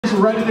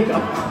fierce, ready to go.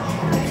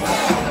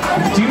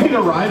 Do you need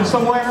a ride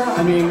somewhere?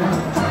 I mean,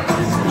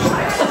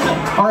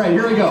 all right,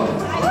 here we go.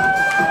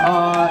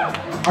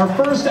 Our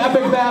first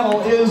epic battle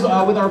is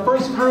with our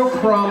first group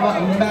from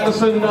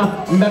Madison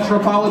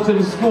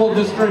Metropolitan School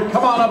District.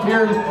 Come on up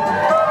here. They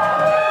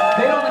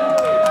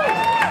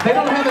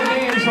don't have a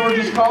name, so we're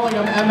just calling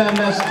them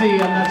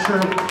MMSD. I'm not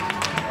sure.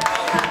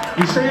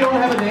 You sure you don't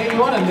have a name? You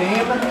want a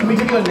name? Can we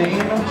give you a name?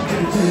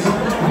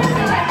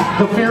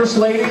 The Fierce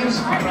Ladies?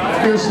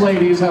 Fierce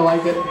Ladies, I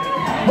like it.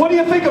 What do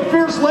you think of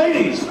Fierce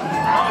Ladies?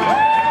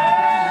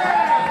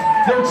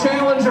 Their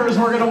challengers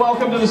we're going to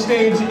welcome to the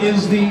stage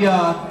is the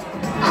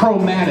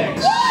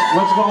Chromatics.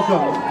 Let's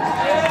welcome.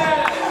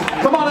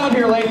 Come on out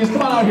here, ladies.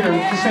 Come on out here.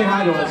 Just say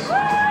hi to us.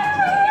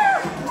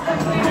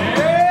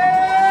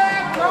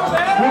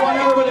 We want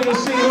everybody to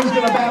see who's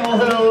going to battle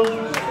who.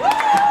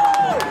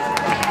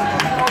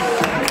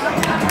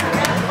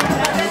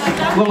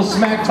 Little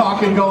smack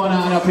talking going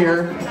on up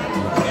here.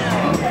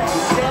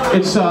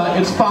 It's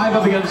 5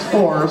 up against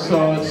 4,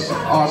 so it's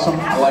awesome.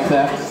 I like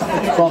that.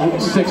 Well,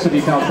 6 if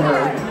you count for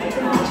her.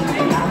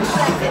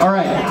 All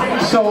right,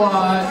 so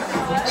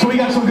we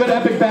got some good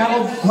epic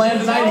battle planned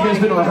tonight. You guys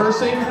been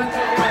rehearsing?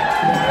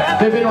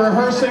 They've been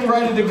rehearsing,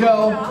 ready to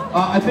go.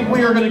 I think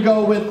we are going to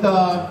go with,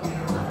 I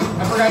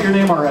forgot your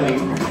name already.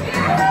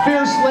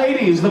 Fierce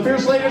Ladies. The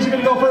Fierce Ladies are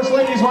going to go first.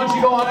 Ladies, why don't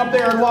you go on up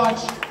there and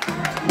watch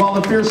while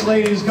the Fierce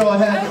Ladies go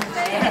ahead.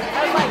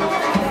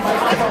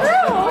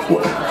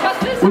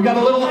 We've got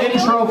a little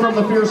intro from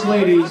the Fierce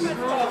Ladies.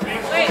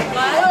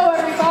 Hello,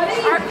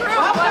 everybody.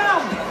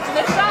 Welcome.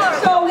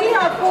 So we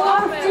are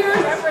 4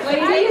 Fierce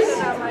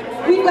Ladies.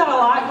 We've got a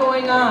lot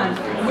going on.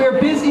 We're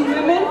busy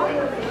women.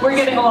 We're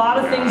getting a lot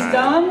of things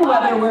done,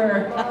 whether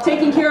we're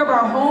taking care of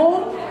our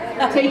home,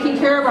 taking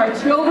care of our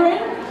children,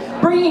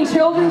 bringing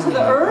children to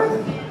the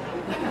earth,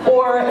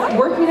 or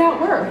working at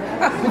work.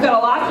 We've got a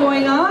lot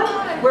going on.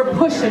 We're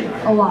pushing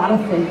a lot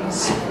of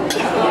things.